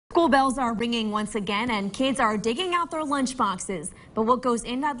School bells are ringing once again and kids are digging out their lunch boxes. But what goes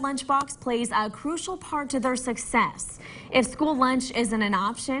in that lunchbox plays a crucial part to their success. If school lunch isn't an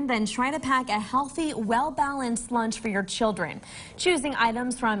option, then try to pack a healthy, well-balanced lunch for your children. Choosing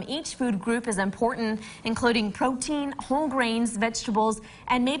items from each food group is important, including protein, whole grains, vegetables,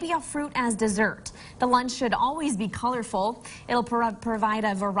 and maybe a fruit as dessert. The lunch should always be colorful. It'll provide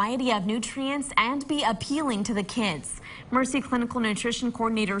a variety of nutrients and be appealing to the kids. Mercy Clinical Nutrition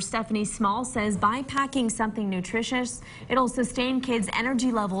Coordinator Stephanie Small says by packing something nutritious, it'll sustain kids'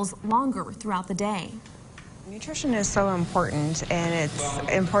 energy levels longer throughout the day. Nutrition is so important, and it's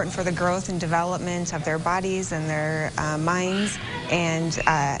important for the growth and development of their bodies and their minds, and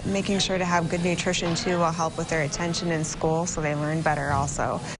making sure to have good nutrition too will help with their attention in school so they learn better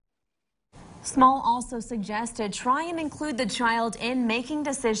also. Small also suggested try and include the child in making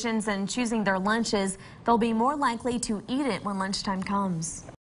decisions and choosing their lunches. They'll be more likely to eat it when lunchtime comes.